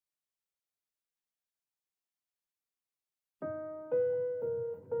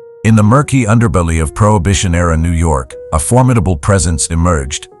In the murky underbelly of Prohibition-era New York, a formidable presence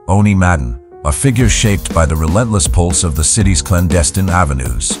emerged, Owney Madden, a figure shaped by the relentless pulse of the city's clandestine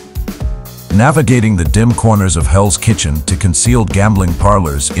avenues. Navigating the dim corners of Hell's Kitchen to concealed gambling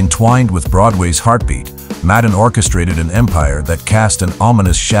parlors entwined with Broadway's heartbeat, Madden orchestrated an empire that cast an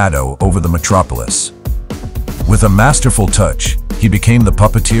ominous shadow over the metropolis. With a masterful touch, he became the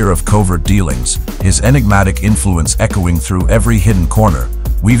puppeteer of covert dealings, his enigmatic influence echoing through every hidden corner,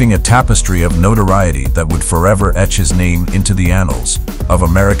 weaving a tapestry of notoriety that would forever etch his name into the annals of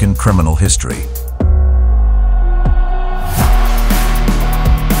American criminal history.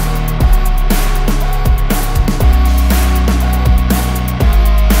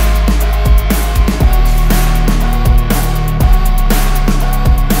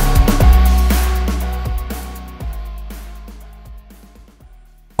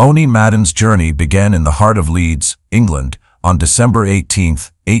 Owney Madden's journey began in the heart of Leeds, England, on December 18,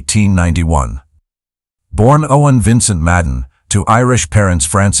 1891. Born Owen Vincent Madden, to Irish parents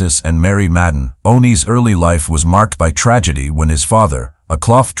Francis and Mary Madden, Owney's early life was marked by tragedy when his father, a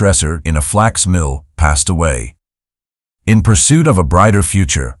cloth dresser in a flax mill, passed away. In pursuit of a brighter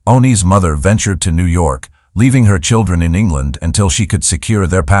future, Owney's mother ventured to New York, leaving her children in England until she could secure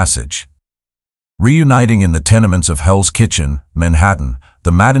their passage. Reuniting in the tenements of Hell's Kitchen, Manhattan,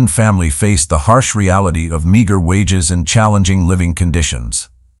 the Madden family faced the harsh reality of meager wages and challenging living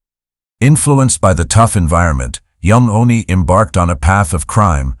conditions. Influenced by the tough environment, young Owney embarked on a path of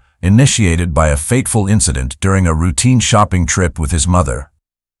crime, initiated by a fateful incident during a routine shopping trip with his mother.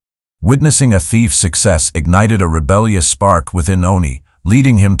 Witnessing a thief's success ignited a rebellious spark within Owney,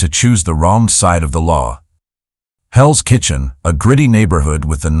 leading him to choose the wrong side of the law. Hell's Kitchen, a gritty neighborhood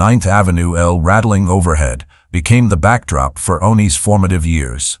with the 9th Avenue L rattling overhead, became the backdrop for Owney's formative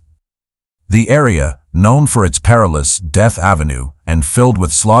years. The area, known for its perilous Death Avenue and filled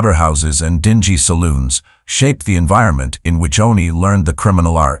with slaughterhouses and dingy saloons, shaped the environment in which Owney learned the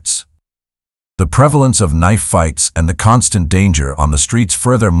criminal arts. The prevalence of knife fights and the constant danger on the streets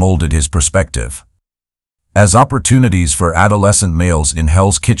further molded his perspective. As opportunities for adolescent males in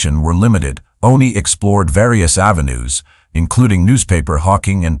Hell's Kitchen were limited, Owney explored various avenues, including newspaper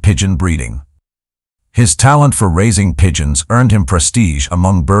hawking and pigeon breeding. His talent for raising pigeons earned him prestige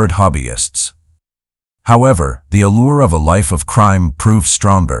among bird hobbyists. However, the allure of a life of crime proved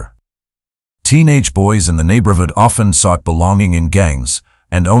stronger. Teenage boys in the neighborhood often sought belonging in gangs,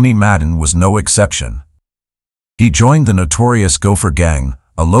 and Owney Madden was no exception. He joined the notorious Gopher Gang,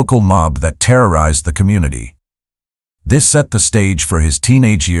 a local mob that terrorized the community. This set the stage for his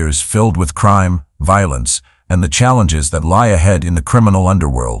teenage years filled with crime, violence, and the challenges that lie ahead in the criminal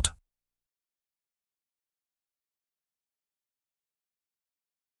underworld.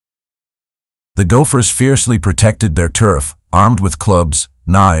 The Gophers fiercely protected their turf, armed with clubs,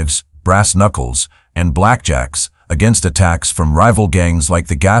 knives, brass knuckles, and blackjacks, against attacks from rival gangs like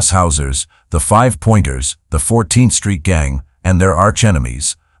the Gas Housers, the Five Pointers, the 14th Street Gang, and their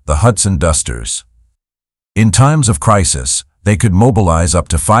arch-enemies, the Hudson Dusters. In times of crisis, they could mobilize up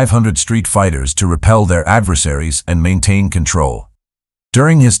to 500 street fighters to repel their adversaries and maintain control.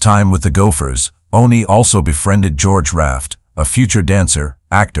 During his time with the Gophers, Owney also befriended George Raft, a future dancer,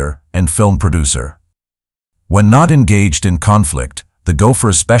 actor, and film producer. When not engaged in conflict, the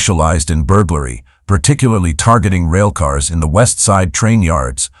Gophers specialized in burglary, particularly targeting railcars in the West Side train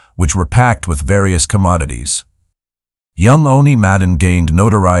yards, which were packed with various commodities. Young Owney Madden gained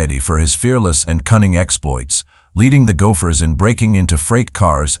notoriety for his fearless and cunning exploits, leading the Gophers in breaking into freight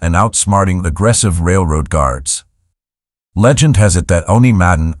cars and outsmarting aggressive railroad guards. Legend has it that Owney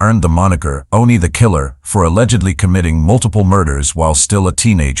Madden earned the moniker Owney the Killer for allegedly committing multiple murders while still a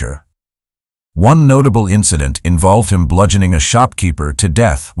teenager. One notable incident involved him bludgeoning a shopkeeper to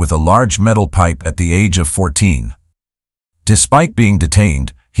death with a large metal pipe at the age of 14. Despite being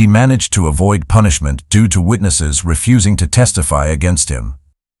detained, he managed to avoid punishment due to witnesses refusing to testify against him.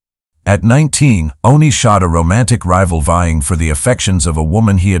 At 19, Owney shot a romantic rival vying for the affections of a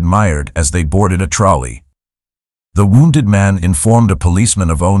woman he admired as they boarded a trolley. The wounded man informed a policeman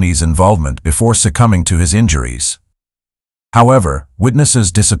of Owney's involvement before succumbing to his injuries. However,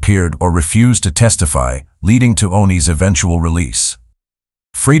 witnesses disappeared or refused to testify, leading to Owney's eventual release.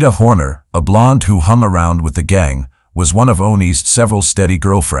 Frida Horner, a blonde who hung around with the gang, was one of Owney's several steady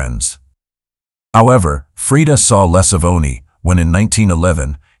girlfriends. However, Frida saw less of Owney when in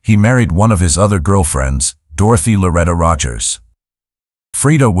 1911, he married one of his other girlfriends, Dorothy Loretta Rogers.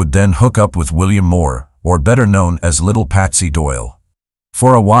 Frida would then hook up with William Moore, or better known as Little Patsy Doyle.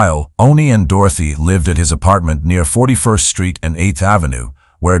 For a while, Owney and Dorothy lived at his apartment near 41st Street and 8th Avenue,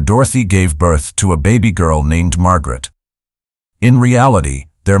 where Dorothy gave birth to a baby girl named Margaret. In reality,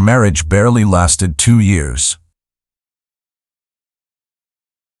 their marriage barely lasted 2 years.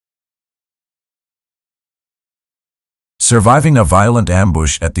 Surviving a violent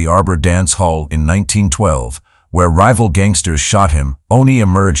ambush at the Arbor Dance Hall in 1912, where rival gangsters shot him, Owney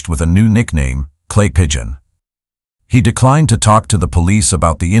emerged with a new nickname, Clay Pigeon. He declined to talk to the police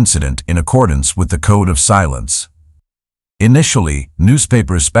about the incident in accordance with the Code of Silence. Initially,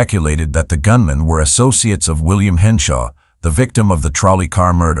 newspapers speculated that the gunmen were associates of William Henshaw, the victim of the trolley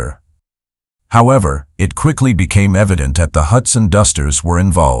car murder. However, it quickly became evident that the Hudson Dusters were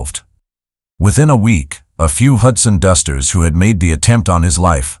involved. Within a week, a few Hudson Dusters who had made the attempt on his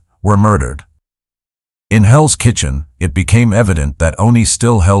life were murdered. In Hell's Kitchen, it became evident that Owney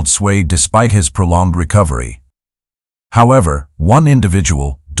still held sway despite his prolonged recovery. However, one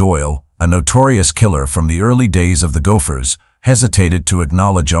individual, Doyle, a notorious killer from the early days of the Gophers, hesitated to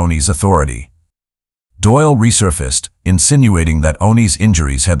acknowledge Owney's authority. Doyle resurfaced, insinuating that Owney's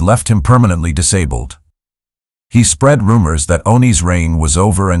injuries had left him permanently disabled. He spread rumors that Owney's reign was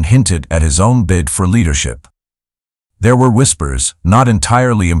over and hinted at his own bid for leadership. There were whispers, not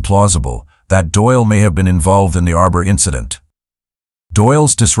entirely implausible, that Doyle may have been involved in the Arbor incident.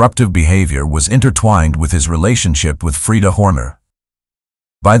 Doyle's disruptive behavior was intertwined with his relationship with Frieda Horner.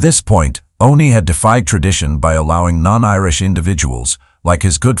 By this point, Owney had defied tradition by allowing non-Irish individuals, like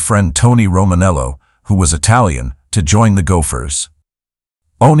his good friend Tony Romanello, who was Italian, to join the Gophers.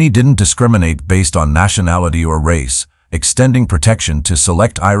 Owney didn't discriminate based on nationality or race, extending protection to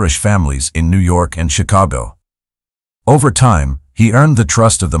select Irish families in New York and Chicago. Over time, he earned the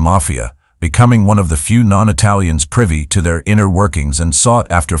trust of the mafia, becoming one of the few non-Italians privy to their inner workings and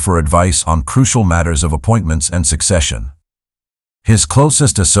sought after for advice on crucial matters of appointments and succession. His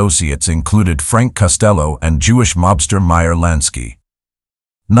closest associates included Frank Costello and Jewish mobster Meyer Lansky.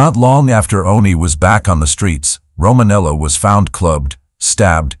 Not long after Owney was back on the streets, Romanello was found clubbed,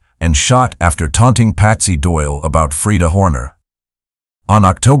 stabbed, and shot after taunting Patsy Doyle about Frieda Horner. On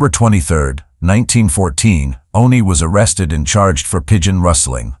October 23, 1914, Owney was arrested and charged for pigeon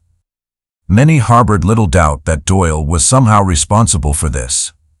rustling. Many harbored little doubt that Doyle was somehow responsible for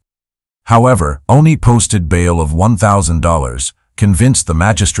this. However, Owney posted bail of $1,000, convinced the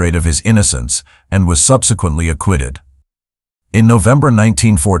magistrate of his innocence, and was subsequently acquitted. In November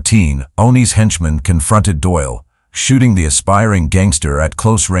 1914, Owney's henchmen confronted Doyle, shooting the aspiring gangster at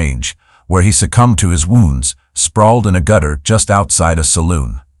close range, where he succumbed to his wounds, sprawled in a gutter just outside a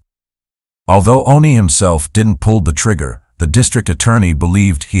saloon. Although Owney himself didn't pull the trigger, the district attorney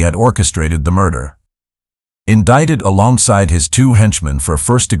believed he had orchestrated the murder. Indicted alongside his 2 henchmen for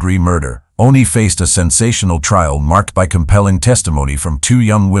first-degree murder, Owney faced a sensational trial marked by compelling testimony from 2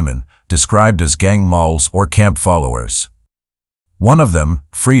 young women, described as gang molls or camp followers. One of them,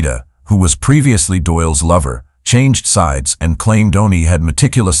 Frieda, who was previously Doyle's lover, changed sides and claimed Owney had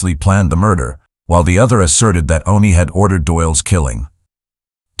meticulously planned the murder, while the other asserted that Owney had ordered Doyle's killing.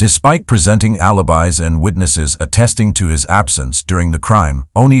 Despite presenting alibis and witnesses attesting to his absence during the crime,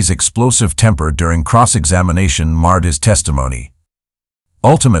 Owney's explosive temper during cross-examination marred his testimony.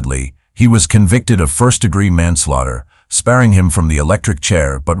 Ultimately, he was convicted of first-degree manslaughter, sparing him from the electric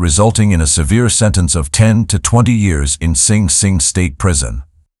chair but resulting in a severe sentence of 10 to 20 years in Sing Sing State Prison.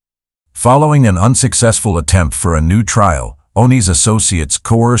 Following an unsuccessful attempt for a new trial, Owney's associates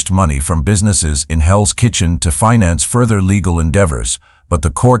coerced money from businesses in Hell's Kitchen to finance further legal endeavors, but the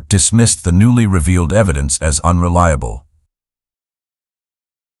court dismissed the newly revealed evidence as unreliable.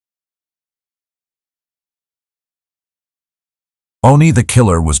 Owney the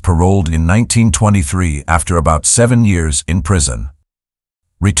Killer was paroled in 1923 after about 7 years in prison.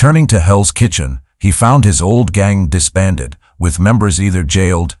 Returning to Hell's Kitchen, he found his old gang disbanded, with members either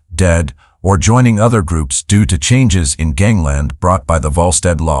jailed, dead, or joining other groups due to changes in gangland brought by the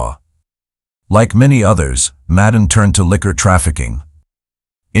Volstead law. Like many others, Madden turned to liquor trafficking.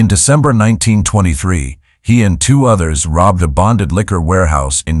 In December 1923, he and 2 others robbed a bonded liquor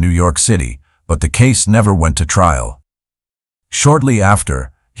warehouse in New York City, but the case never went to trial. Shortly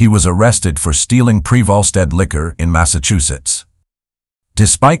after, he was arrested for stealing pre-Volstead liquor in Massachusetts.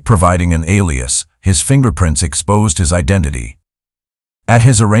 Despite providing an alias, his fingerprints exposed his identity. At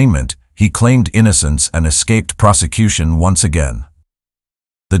his arraignment, he claimed innocence and escaped prosecution once again.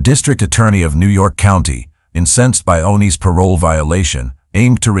 The district attorney of New York County, incensed by Owney's parole violation,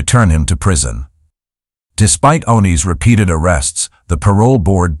 aimed to return him to prison. Despite Owney's repeated arrests, the parole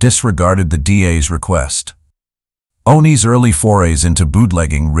board disregarded the DA's request. Owney's early forays into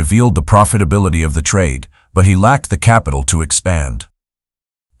bootlegging revealed the profitability of the trade, but he lacked the capital to expand.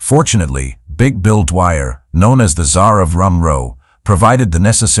 Fortunately, Big Bill Dwyer, known as the Czar of Rum Row, provided the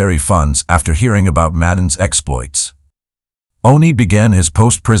necessary funds after hearing about Madden's exploits. Owney began his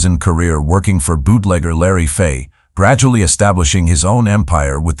post-prison career working for bootlegger Larry Fay, gradually establishing his own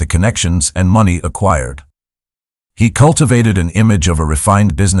empire with the connections and money acquired. He cultivated an image of a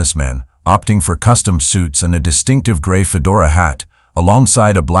refined businessman, opting for custom suits and a distinctive gray fedora hat,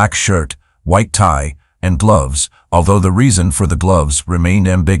 alongside a black shirt, white tie, and gloves, although the reason for the gloves remained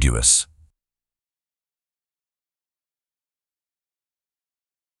ambiguous.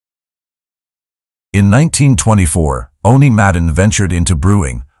 In 1924, Owney Madden ventured into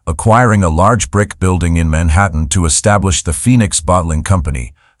brewing, acquiring a large brick building in Manhattan to establish the Phoenix Bottling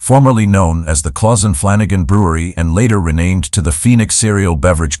Company, formerly known as the Clausen Flanagan Brewery and later renamed to the Phoenix Cereal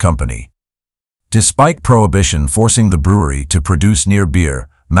Beverage Company. Despite Prohibition forcing the brewery to produce near beer,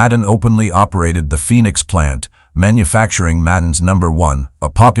 Madden openly operated the Phoenix plant, manufacturing Madden's No. 1, a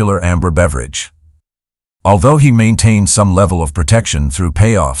popular amber beverage. Although he maintained some level of protection through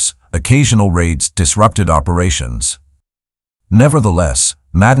payoffs, occasional raids disrupted operations. Nevertheless,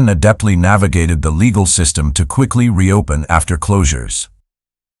 Madden adeptly navigated the legal system to quickly reopen after closures.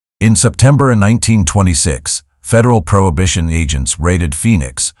 In September 1926, federal prohibition agents raided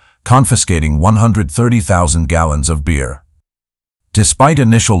Phoenix, confiscating 130,000 gallons of beer. Despite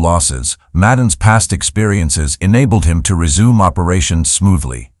initial losses, Madden's past experiences enabled him to resume operations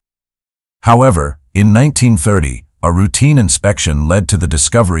smoothly. However, in 1930, a routine inspection led to the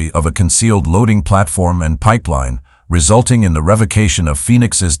discovery of a concealed loading platform and pipeline, resulting in the revocation of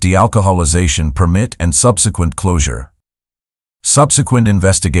Phoenix's dealcoholization permit and subsequent closure. Subsequent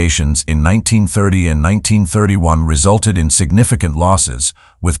investigations in 1930 and 1931 resulted in significant losses,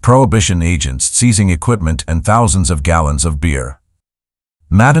 with prohibition agents seizing equipment and thousands of gallons of beer.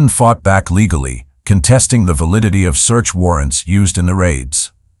 Madden fought back legally, contesting the validity of search warrants used in the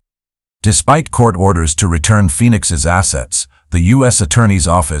raids. Despite court orders to return Phoenix's assets, the U.S. Attorney's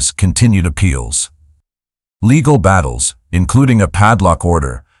Office continued appeals. Legal battles, including a padlock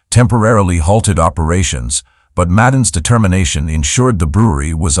order, temporarily halted operations, but Madden's determination ensured the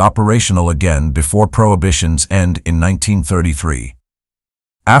brewery was operational again before Prohibition's end in 1933.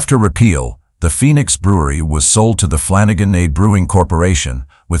 After repeal, the Phoenix Brewery was sold to the Flanagan Brewing Corporation,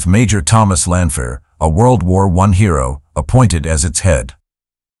 with Major Thomas Lanphier, a World War I hero, appointed as its head.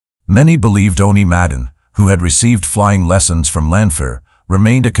 Many believed Owney Madden, who had received flying lessons from Lanphier,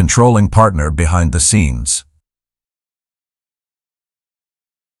 remained a controlling partner behind the scenes.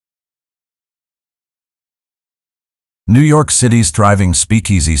 New York City's thriving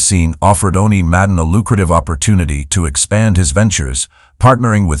speakeasy scene offered Owney Madden a lucrative opportunity to expand his ventures,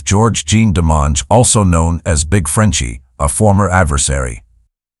 partnering with George Jean Demange, also known as Big Frenchie, a former adversary.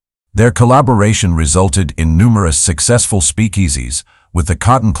 Their collaboration resulted in numerous successful speakeasies, with the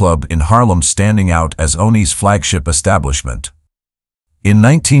Cotton Club in Harlem standing out as Owney's flagship establishment. In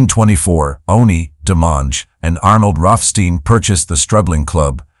 1924, Owney, Demange, and Arnold Rothstein purchased the struggling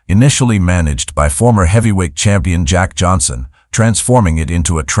club, initially managed by former heavyweight champion Jack Johnson, transforming it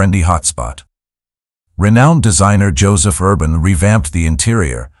into a trendy hotspot. Renowned designer Joseph Urban revamped the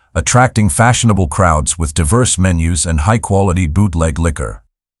interior, attracting fashionable crowds with diverse menus and high-quality bootleg liquor.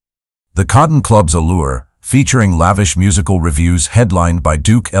 The Cotton Club's allure, featuring lavish musical revues headlined by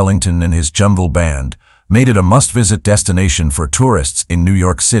Duke Ellington and his Jungle Band, made it a must-visit destination for tourists in New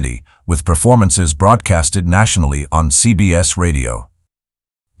York City, with performances broadcasted nationally on CBS radio.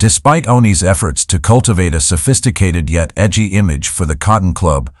 Despite Owney's efforts to cultivate a sophisticated yet edgy image for the Cotton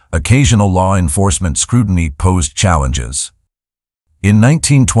Club, occasional law enforcement scrutiny posed challenges. In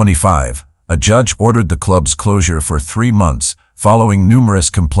 1925, a judge ordered the club's closure for 3 months, following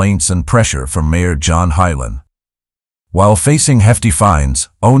numerous complaints and pressure from Mayor John Hylan. While facing hefty fines,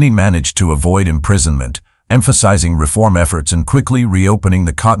 Owney managed to avoid imprisonment, emphasizing reform efforts and quickly reopening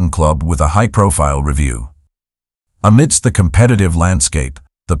the Cotton Club with a high-profile review. Amidst the competitive landscape,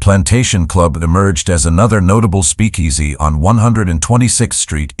 the Plantation Club emerged as another notable speakeasy on 126th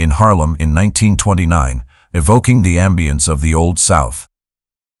Street in Harlem in 1929, evoking the ambience of the Old South.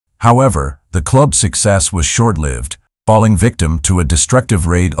 However, the club's success was short-lived, falling victim to a destructive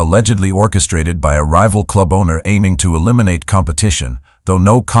raid allegedly orchestrated by a rival club owner aiming to eliminate competition, though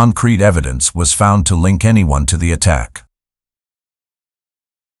no concrete evidence was found to link anyone to the attack.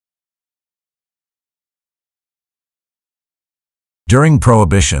 During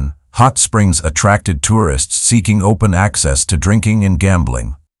Prohibition, hot springs attracted tourists seeking open access to drinking and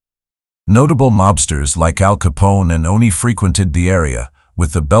gambling. Notable mobsters like Al Capone and Owney frequented the area,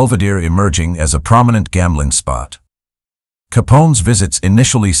 with the Belvedere emerging as a prominent gambling spot. Capone's visits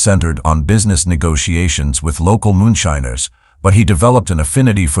initially centered on business negotiations with local moonshiners, but he developed an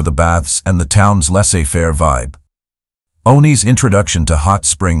affinity for the baths and the town's laissez-faire vibe. Owney's introduction to hot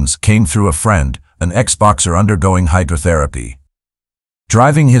springs came through a friend, an ex-boxer undergoing hydrotherapy.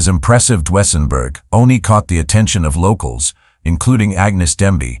 Driving his impressive Duesenberg, Owney caught the attention of locals, including Agnes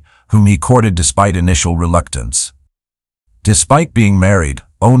Demby, whom he courted despite initial reluctance. Despite being married,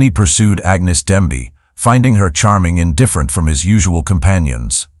 Owney pursued Agnes Demby, finding her charming and different from his usual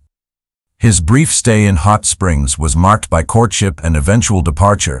companions. His brief stay in Hot Springs was marked by courtship and eventual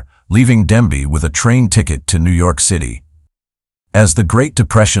departure, leaving Demby with a train ticket to New York City. As the Great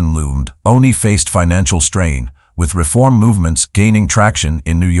Depression loomed, Owney faced financial strain, with reform movements gaining traction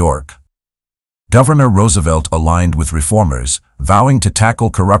in New York. Governor Roosevelt aligned with reformers, vowing to tackle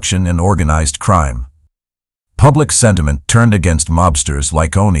corruption and organized crime. Public sentiment turned against mobsters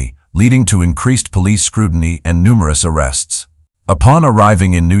like Owney, leading to increased police scrutiny and numerous arrests. Upon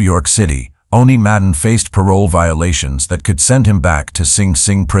arriving in New York City, Owney Madden faced parole violations that could send him back to Sing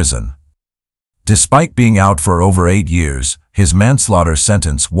Sing prison. Despite being out for over 8 years, his manslaughter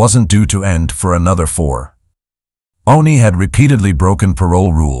sentence wasn't due to end for another 4. Owney had repeatedly broken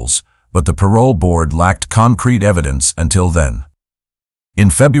parole rules, but the parole board lacked concrete evidence until then. In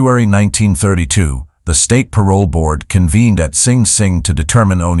February 1932, the state parole board convened at Sing Sing to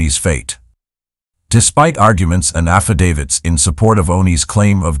determine Owney's fate. Despite arguments and affidavits in support of Owney's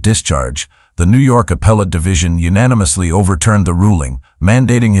claim of discharge, the New York Appellate Division unanimously overturned the ruling,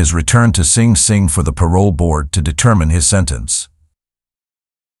 mandating his return to Sing Sing for the parole board to determine his sentence.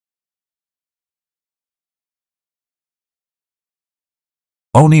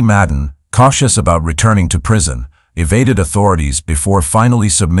 Owney Madden, cautious about returning to prison, evaded authorities before finally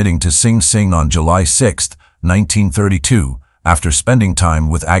submitting to Sing Sing on July 6, 1932, after spending time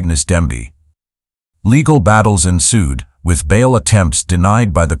with Agnes Demby. Legal battles ensued, with bail attempts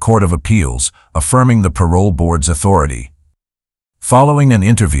denied by the Court of Appeals, affirming the parole board's authority. Following an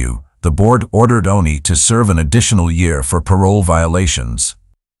interview, the board ordered Owney to serve an additional year for parole violations.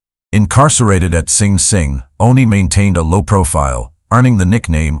 Incarcerated at Sing Sing, Owney maintained a low profile, earning the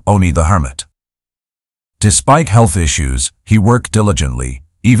nickname Owney the Hermit. Despite health issues, he worked diligently,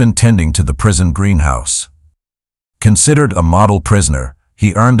 even tending to the prison greenhouse. Considered a model prisoner,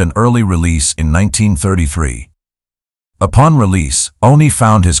 he earned an early release in 1933. Upon release, Owney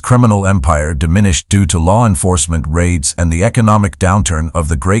found his criminal empire diminished due to law enforcement raids and the economic downturn of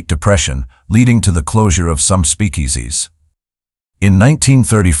the Great Depression, leading to the closure of some speakeasies. In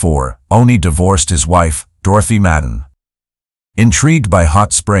 1934, Owney divorced his wife, Dorothy Madden. Intrigued by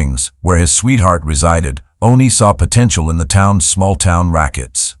Hot Springs, where his sweetheart resided, Owney saw potential in the town's small-town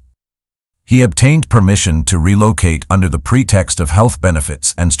rackets. He obtained permission to relocate under the pretext of health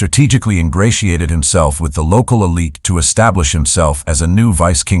benefits and strategically ingratiated himself with the local elite to establish himself as a new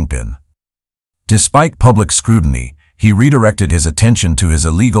vice kingpin. Despite public scrutiny, he redirected his attention to his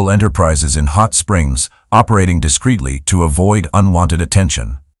illegal enterprises in Hot Springs, operating discreetly to avoid unwanted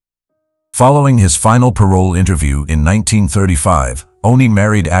attention. Following his final parole interview in 1935, Owney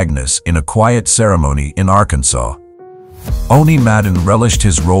married Agnes in a quiet ceremony in Arkansas. Owney Madden relished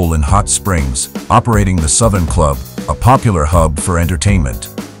his role in Hot Springs, operating the Southern Club, a popular hub for entertainment.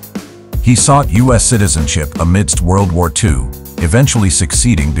 He sought U.S. citizenship amidst World War II, eventually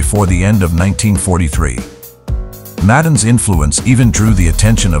succeeding before the end of 1943. Madden's influence even drew the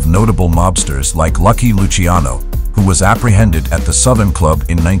attention of notable mobsters like Lucky Luciano, who was apprehended at the Southern Club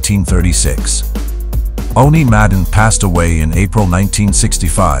in 1936. Owney Madden passed away in April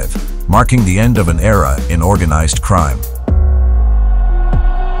 1965, marking the end of an era in organized crime.